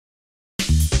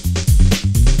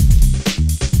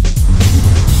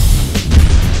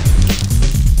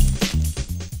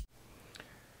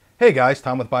Hey guys,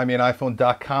 Tom with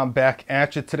BuyMeAniPhone.com back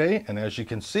at you today, and as you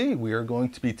can see, we are going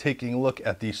to be taking a look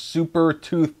at the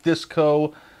Supertooth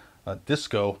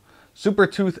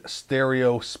Supertooth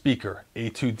stereo speaker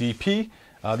A2DP.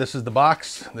 This is the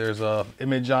box. There's an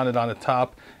image on it on the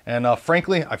top, and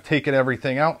frankly, I've taken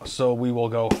everything out, so we will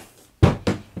go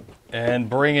and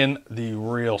bring in the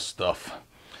real stuff.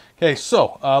 Okay,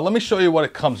 so let me show you what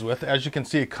it comes with. As you can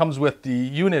see, it comes with the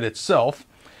unit itself.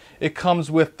 It comes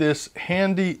with this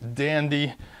handy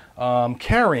dandy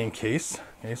carrying case.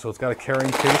 Okay, so it's got a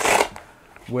carrying case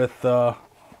with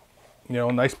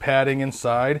nice padding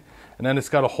inside, and then it's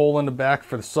got a hole in the back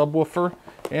for the subwoofer,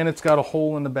 and it's got a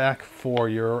hole in the back for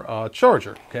your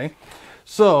charger. Okay,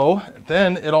 so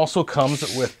then it also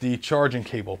comes with the charging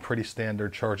cable, pretty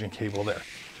standard charging cable there.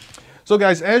 So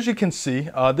guys, as you can see,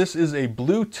 this is a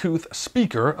Bluetooth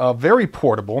speaker, very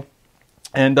portable.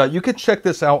 And you can check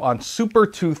this out on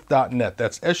supertooth.net.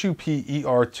 That's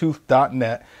S-U-P-E-R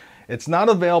tooth.net. It's not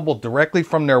available directly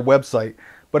from their website,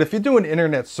 but if you do an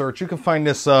internet search, you can find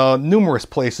this numerous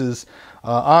places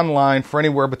online for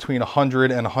anywhere between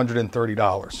 $100 and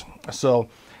 $130. So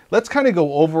let's kind of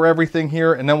go over everything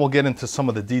here, and then we'll get into some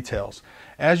of the details.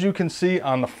 As you can see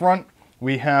on the front,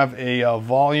 we have a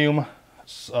volume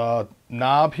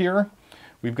knob here.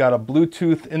 We've got a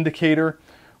Bluetooth indicator.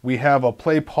 We have a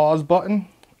play pause button,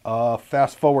 a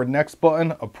fast forward next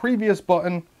button, a previous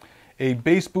button, a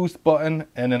bass boost button,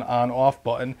 and an on off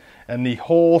button. And the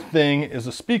whole thing is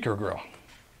a speaker grill.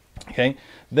 Okay.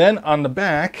 Then on the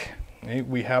back, okay,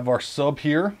 we have our sub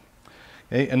here.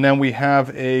 Okay, and then we have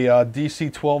a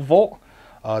DC 12 volt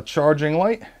charging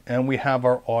light, and we have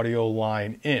our audio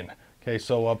line in. Okay,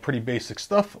 so pretty basic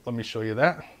stuff. Let me show you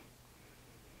that.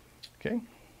 Okay.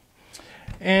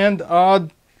 And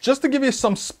just to give you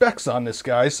some specs on this,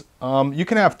 guys, you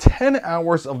can have 10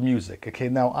 hours of music. Okay,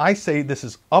 now I say this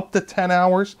is up to 10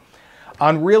 hours.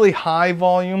 On really high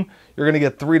volume, you're going to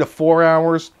get 3 to 4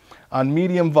 hours. On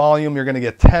medium volume, you're going to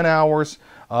get 10 hours.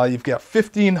 You've got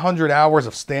 1,500 hours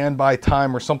of standby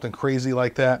time or something crazy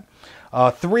like that.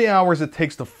 3 hours it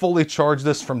takes to fully charge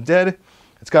this from dead.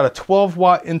 It's got a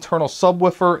 12-watt internal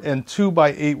subwoofer and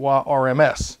 2x8-watt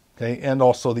RMS, okay, and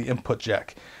also the input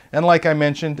jack. And like I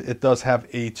mentioned, it does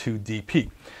have A2DP.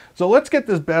 So let's get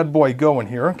this bad boy going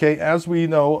here. Okay, as we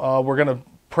know, we're going to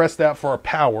press that for our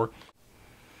power.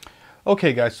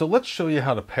 Okay guys, so let's show you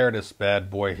how to pair this bad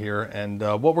boy here. And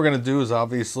what we're going to do is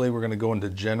obviously we're going to go into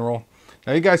general.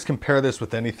 Now you guys can pair this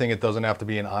with anything. It doesn't have to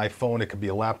be an iPhone. It could be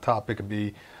a laptop. It could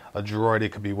be a Droid.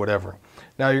 It could be whatever.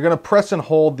 Now you're going to press and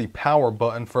hold the power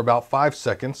button for about 5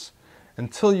 seconds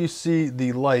until you see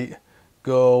the light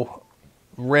go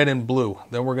red and blue.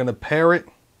 Then we're going to pair it.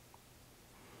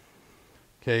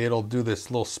 Okay, it'll do this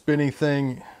little spinny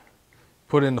thing.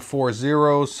 Put in the 4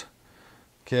 zeros.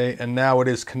 Okay, and now it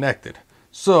is connected.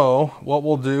 So what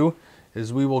we'll do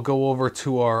is we will go over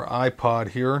to our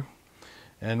iPod here,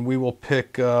 and we will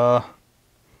pick oh,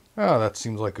 that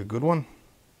seems like a good one.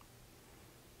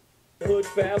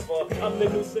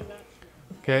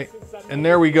 Okay, and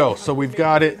there we go. So we've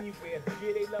got it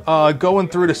going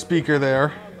through the speaker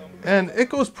there. And it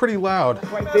goes pretty loud.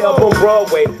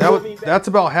 That's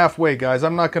about halfway, guys.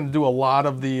 I'm not going to do a lot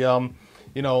of the,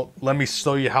 let me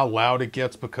show you how loud it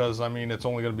gets, because, I mean, it's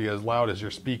only going to be as loud as your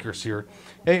speakers here.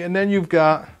 Hey, and then you've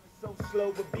got,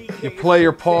 you play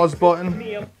your pause button.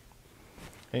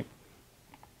 Okay.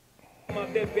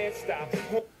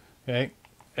 Okay.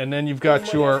 And then you've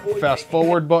got your fast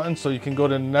forward button, so you can go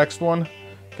to the next one.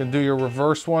 You can do your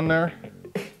reverse one there.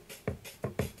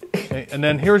 Okay, and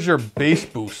then here's your bass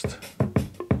boost.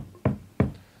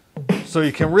 So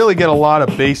you can really get a lot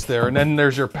of bass there, and then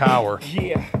there's your power.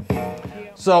 Yeah.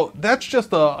 So that's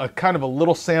just a kind of a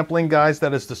little sampling, guys.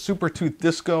 That is the Supertooth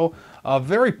Disco. A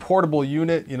very portable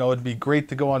unit. You know, it'd be great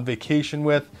to go on vacation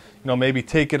with. You know, maybe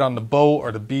take it on the boat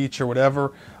or the beach or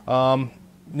whatever.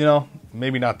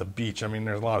 Maybe not the beach. I mean,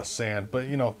 there's a lot of sand.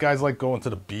 But, guys like going to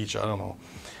the beach. I don't know.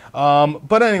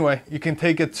 But anyway, you can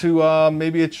take it to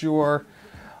maybe it's your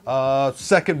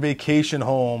second vacation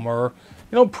home, or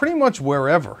pretty much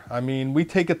wherever. I mean, we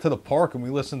take it to the park and we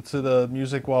listen to the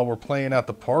music while we're playing at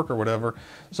the park or whatever.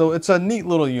 So it's a neat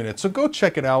little unit. So go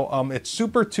check it out. It's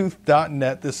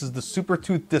supertooth.net. This is the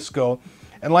Supertooth Disco.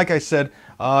 And like I said,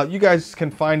 you guys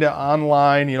can find it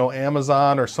online,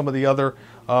 Amazon or some of the other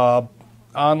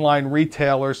online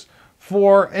retailers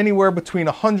for anywhere between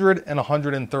 $100 and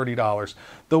 $130.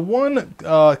 The one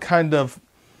kind of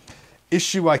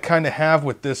issue I kind of have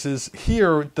with this is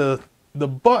here the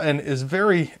button is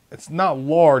it's not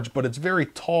large, but it's very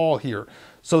tall here.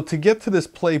 So to get to this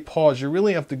play pause, you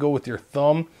really have to go with your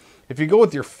thumb. If you go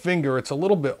with your finger, it's a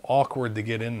little bit awkward to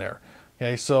get in there.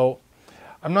 Okay, so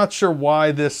I'm not sure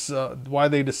why why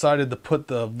they decided to put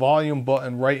the volume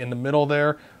button right in the middle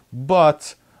there,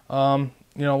 but you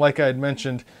know, like I had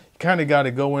mentioned, you kind of got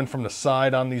to go in from the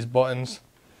side on these buttons,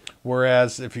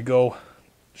 whereas if you go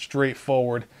straight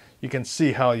forward, you can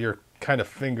see how your kind of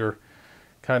finger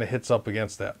kind of hits up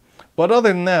against that. But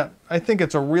other than that, I think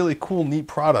it's a really cool, neat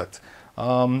product.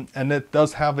 And it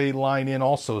does have a line in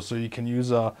also, so you can use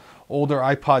a older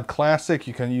iPod Classic,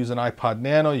 you can use an iPod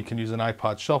Nano, you can use an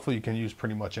iPod Shuffle, you can use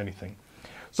pretty much anything.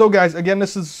 So guys, again,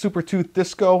 this is Supertooth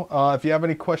Disco. If you have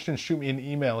any questions, shoot me an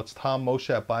email. It's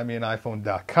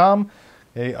tommoshe@BuyMeAniPhone.com.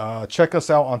 Okay, check us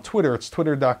out on Twitter. It's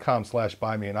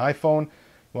twitter.com/BuyMeAnIPhone.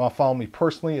 You want to follow me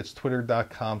personally, it's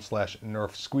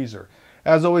twitter.com/NerfSqueezer.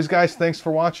 As always, guys, thanks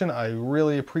for watching. I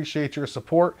really appreciate your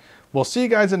support. We'll see you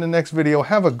guys in the next video.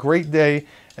 Have a great day.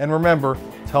 And remember,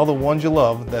 tell the ones you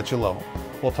love that you love them.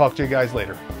 We'll talk to you guys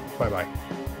later. Bye-bye.